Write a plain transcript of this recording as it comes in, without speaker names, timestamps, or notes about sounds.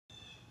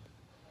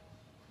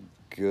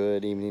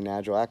Good evening,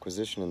 Agile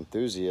Acquisition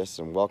enthusiasts,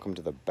 and welcome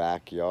to the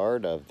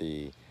backyard of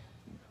the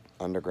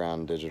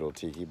Underground Digital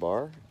Tiki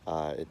Bar.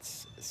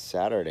 It's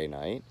Saturday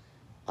night.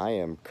 I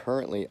am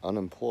currently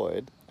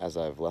unemployed as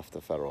I've left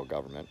the federal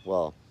government.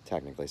 Well,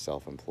 technically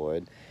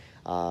self-employed.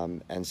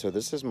 And so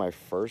this is my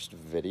first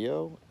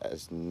video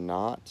as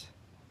not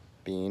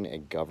being a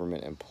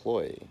government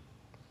employee.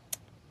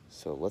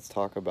 So let's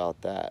talk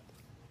about that.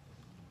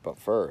 But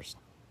first,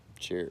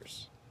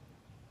 cheers.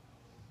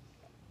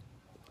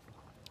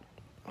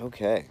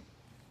 Okay,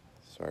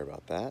 sorry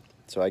about that.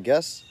 So I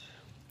guess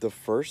the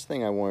first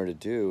thing I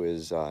wanted to do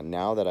is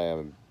now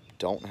that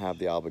don't have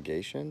the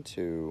obligation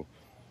to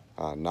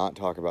not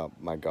talk about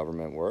my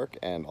government work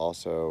and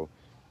also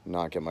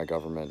not get my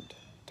government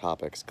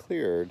topics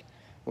cleared,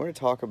 I want to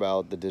talk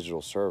about the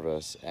digital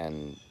service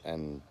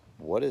and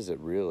what is it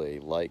really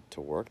like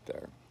to work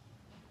there.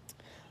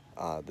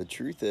 The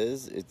truth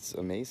is, it's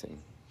amazing.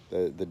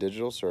 The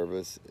digital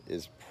service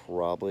is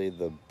probably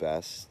the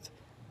best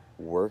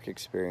work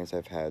experience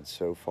I've had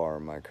so far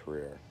in my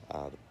career.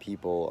 The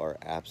people are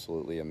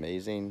absolutely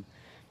amazing.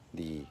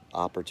 The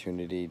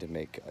opportunity to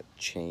make a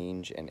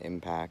change and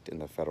impact in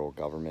the federal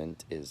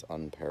government is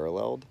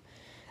unparalleled.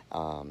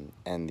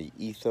 And the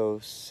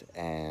ethos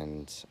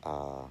and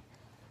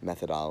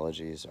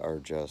methodologies are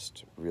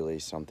just really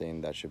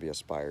something that should be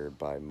aspired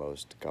by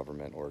most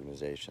government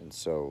organizations.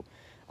 So,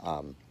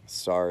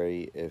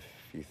 sorry if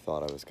you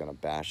thought I was going to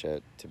bash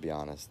it. To be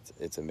honest,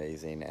 it's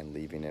amazing, and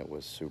leaving it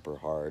was super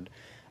hard.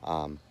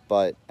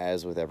 But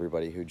as with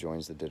everybody who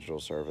joins the digital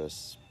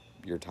service,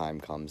 your time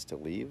comes to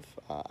leave.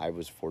 I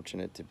was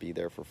fortunate to be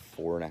there for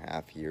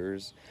 4.5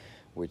 years,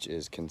 which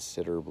is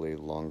considerably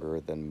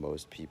longer than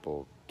most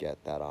people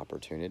get that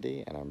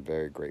opportunity, and I'm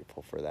very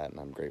grateful for that, and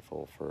I'm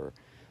grateful for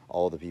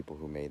all the people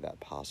who made that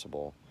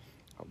possible.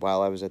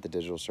 While I was at the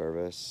digital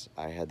service,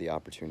 I had the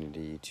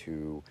opportunity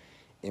to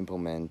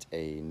implement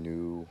a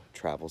new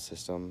travel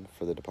system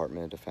for the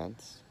Department of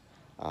Defense,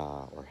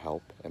 or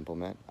help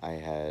implement. I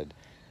had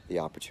the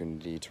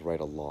opportunity to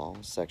write a law,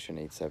 Section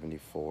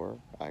 874,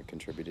 I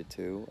contributed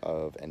to,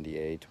 of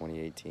NDA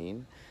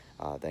 2018,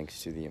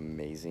 thanks to the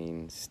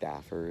amazing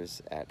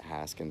staffers at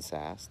HASC and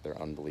SAS. They're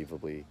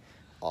unbelievably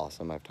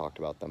awesome. I've talked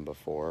about them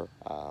before.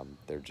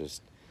 They're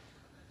just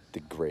the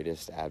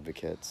greatest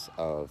advocates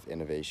of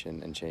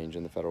innovation and change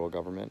in the federal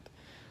government.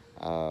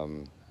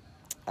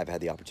 I've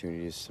had the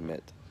opportunity to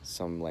submit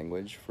some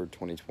language for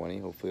 2020.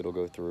 Hopefully it'll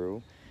go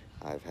through.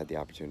 I've had the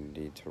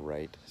opportunity to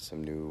write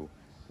some new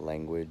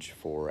language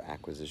for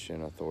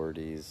acquisition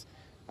authorities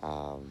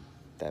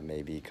that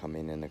may be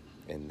coming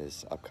in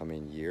this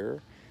upcoming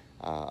year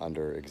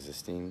under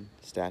existing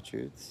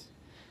statutes.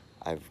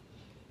 I've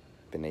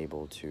been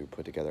able to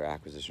put together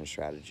acquisition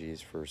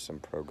strategies for some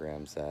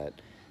programs that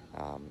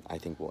I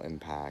think will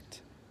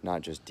impact not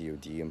just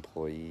DoD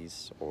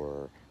employees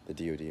or the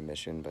DoD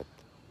mission, but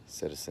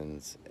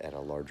citizens at a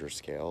larger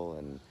scale,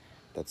 and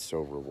that's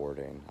so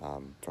rewarding,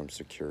 from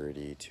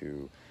security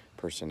to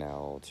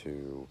personnel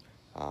to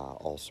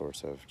all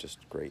sorts of just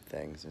great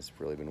things. It's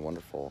really been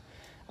wonderful.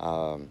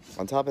 On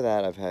top of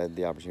that, I've had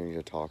the opportunity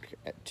to talk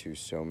to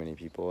so many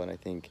people, and I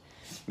think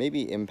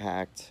maybe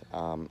impact,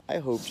 I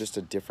hope, just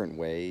a different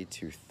way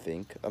to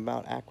think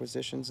about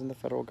acquisitions in the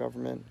federal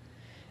government.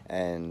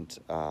 And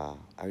I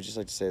would just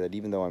like to say that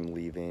even though I'm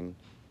leaving,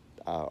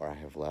 or I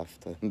have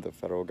left the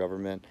federal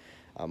government,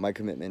 my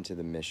commitment to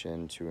the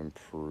mission to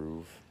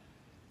improve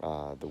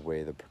the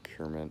way the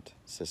procurement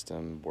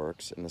system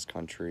works in this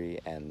country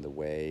and the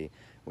way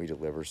we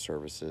deliver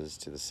services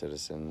to the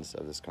citizens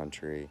of this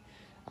country,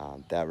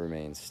 that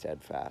remains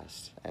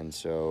steadfast. And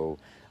so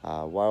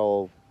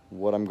while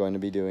what I'm going to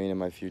be doing in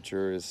my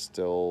future is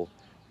still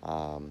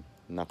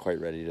not quite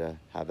ready to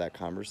have that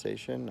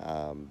conversation,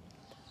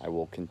 I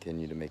will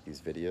continue to make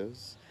these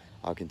videos.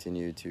 I'll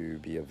continue to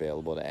be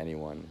available to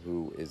anyone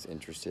who is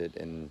interested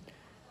in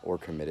or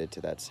committed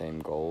to that same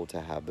goal to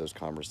have those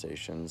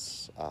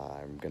conversations.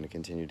 I'm going to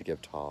continue to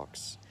give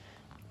talks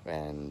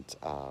and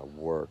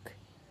work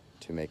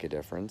to make a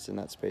difference in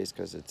that space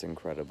because it's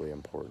incredibly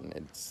important.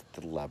 It's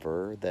the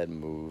lever that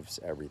moves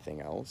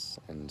everything else.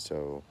 And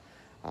so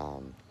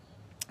I'm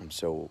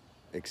so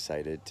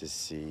excited to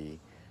see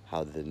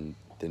how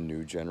the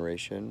new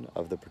generation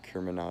of the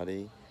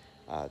procurementati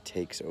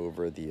takes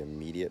over the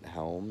immediate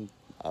helm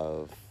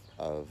of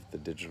the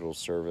digital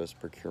service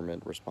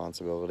procurement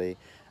responsibility.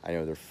 I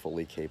know they're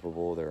fully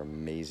capable. They're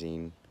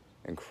amazing,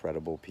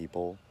 incredible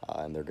people,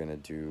 and they're going to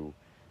do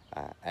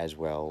as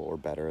well or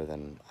better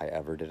than I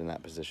ever did in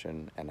that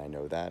position, and I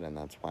know that, and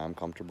that's why I'm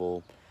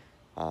comfortable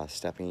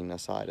stepping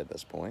aside at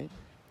this point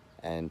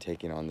and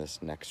taking on this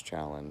next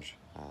challenge.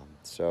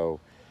 So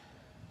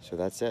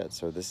that's it.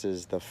 So this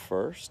is the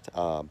first,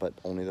 but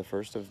only the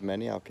first of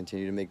many. I'll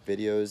continue to make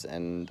videos,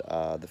 and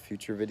the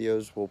future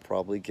videos will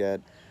probably get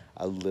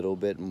a little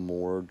bit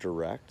more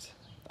direct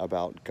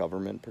about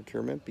government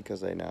procurement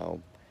because I now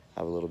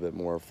have a little bit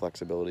more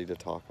flexibility to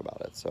talk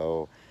about it.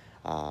 So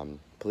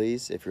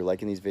please, if you're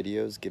liking these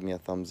videos, give me a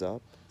thumbs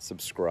up,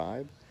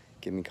 subscribe,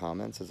 give me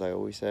comments, as I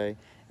always say,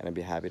 and I'd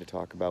be happy to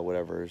talk about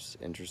whatever's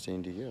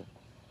interesting to you.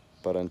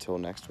 But until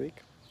next week,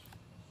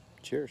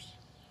 cheers.